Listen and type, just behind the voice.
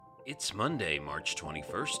It's Monday, March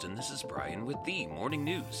 21st, and this is Brian with the Morning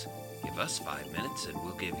News. Give us 5 minutes and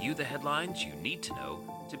we'll give you the headlines you need to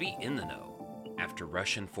know to be in the know. After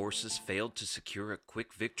Russian forces failed to secure a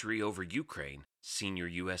quick victory over Ukraine, senior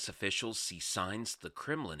U.S. officials see signs the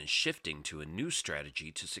Kremlin is shifting to a new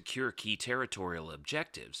strategy to secure key territorial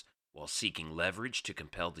objectives while seeking leverage to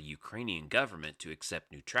compel the Ukrainian government to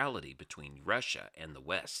accept neutrality between Russia and the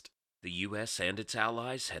West. The U.S. and its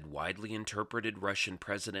allies had widely interpreted Russian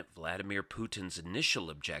President Vladimir Putin's initial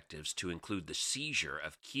objectives to include the seizure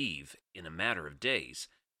of Kyiv in a matter of days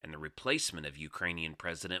and the replacement of Ukrainian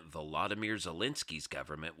President Volodymyr Zelensky's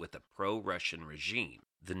government with a pro-Russian regime.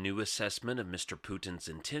 The new assessment of Mr. Putin's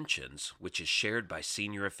intentions, which is shared by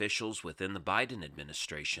senior officials within the Biden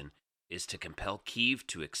administration, is to compel Kyiv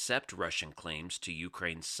to accept Russian claims to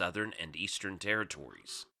Ukraine's southern and eastern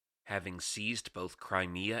territories. Having seized both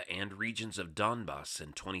Crimea and regions of Donbas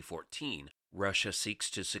in 2014, Russia seeks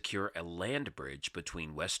to secure a land bridge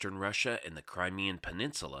between western Russia and the Crimean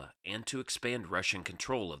Peninsula and to expand Russian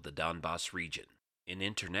control of the Donbas region. In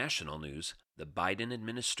international news, the Biden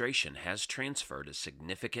administration has transferred a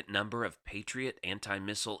significant number of Patriot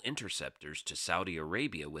anti-missile interceptors to Saudi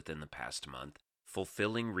Arabia within the past month,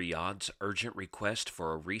 fulfilling Riyadh's urgent request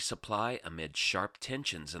for a resupply amid sharp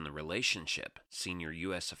tensions in the relationship, senior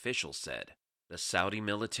U.S. officials said. The Saudi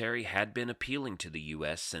military had been appealing to the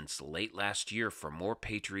U.S. since late last year for more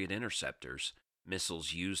Patriot interceptors,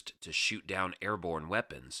 missiles used to shoot down airborne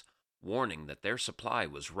weapons, warning that their supply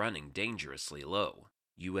was running dangerously low.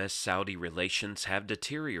 U.S.-Saudi relations have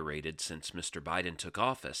deteriorated since Mr. Biden took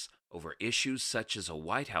office over issues such as a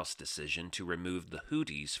White House decision to remove the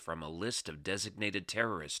Houthis from a list of designated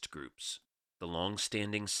terrorist groups. The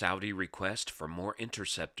long-standing Saudi request for more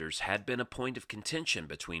interceptors had been a point of contention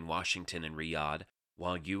between Washington and Riyadh,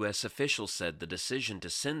 while U.S. officials said the decision to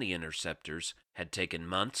send the interceptors had taken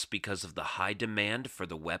months because of the high demand for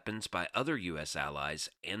the weapons by other U.S. allies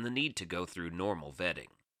and the need to go through normal vetting.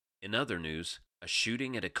 In other news, a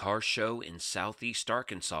shooting at a car show in southeast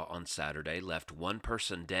Arkansas on Saturday left one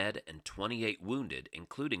person dead and 28 wounded,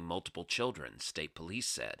 including multiple children, state police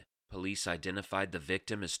said. Police identified the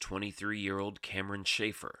victim as 23-year-old Cameron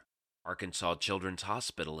Schaefer. Arkansas Children's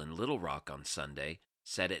Hospital in Little Rock on Sunday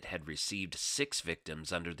said it had received 6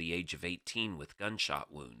 victims under the age of 18 with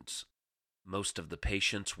gunshot wounds. Most of the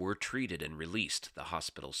patients were treated and released, the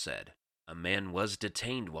hospital said. A man was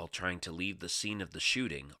detained while trying to leave the scene of the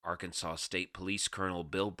shooting, Arkansas State Police Colonel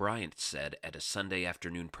Bill Bryant said at a Sunday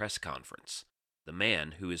afternoon press conference. The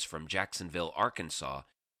man, who is from Jacksonville, Arkansas,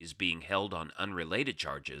 is being held on unrelated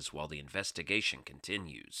charges while the investigation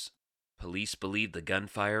continues. Police believe the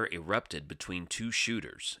gunfire erupted between two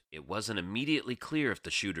shooters. It wasn't immediately clear if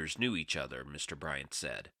the shooters knew each other, Mr. Bryant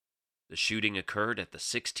said. The shooting occurred at the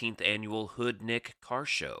 16th annual Hood Nick Car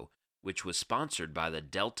Show, which was sponsored by the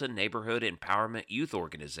Delta Neighborhood Empowerment Youth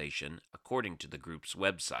Organization, according to the group's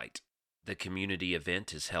website. The community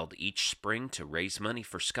event is held each spring to raise money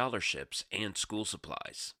for scholarships and school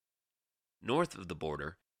supplies. North of the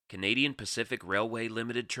border, Canadian Pacific Railway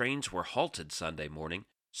Limited trains were halted Sunday morning,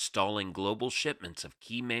 stalling global shipments of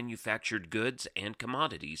key manufactured goods and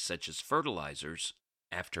commodities such as fertilizers,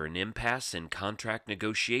 after an impasse in contract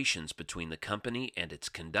negotiations between the company and its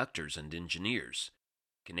conductors and engineers.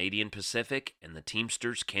 Canadian Pacific and the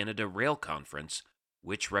Teamsters Canada Rail Conference,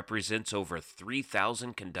 which represents over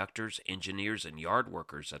 3,000 conductors, engineers, and yard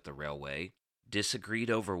workers at the railway,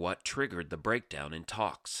 disagreed over what triggered the breakdown in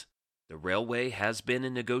talks. The railway has been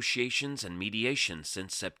in negotiations and mediation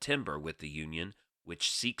since September with the union,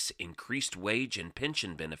 which seeks increased wage and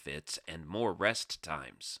pension benefits and more rest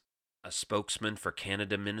times. A spokesman for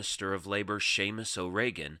Canada Minister of Labour Seamus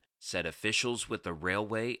O'Regan said officials with the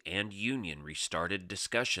railway and union restarted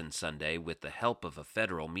discussion Sunday with the help of a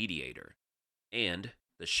federal mediator. And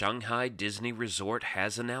the Shanghai Disney Resort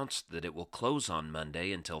has announced that it will close on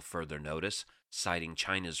Monday until further notice, citing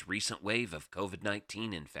China's recent wave of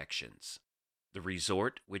COVID-19 infections. The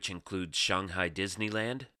resort, which includes Shanghai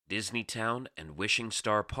Disneyland, Disneytown, and Wishing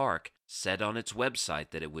Star Park, said on its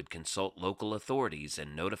website that it would consult local authorities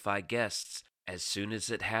and notify guests as soon as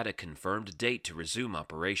it had a confirmed date to resume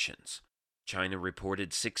operations. China reported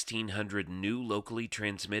 1,600 new locally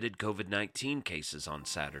transmitted COVID-19 cases on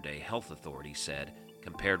Saturday, health authorities said,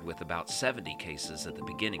 compared with about 70 cases at the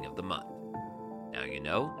beginning of the month. Now you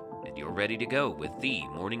know, and you're ready to go with the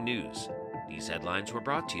morning news. These headlines were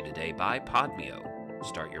brought to you today by Podmeo.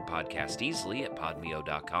 Start your podcast easily at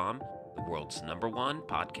podmeo.com, the world's #1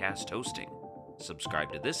 podcast hosting.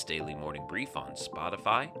 Subscribe to this daily morning brief on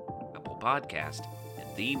Spotify, Apple Podcast,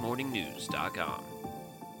 and themorningnews.com.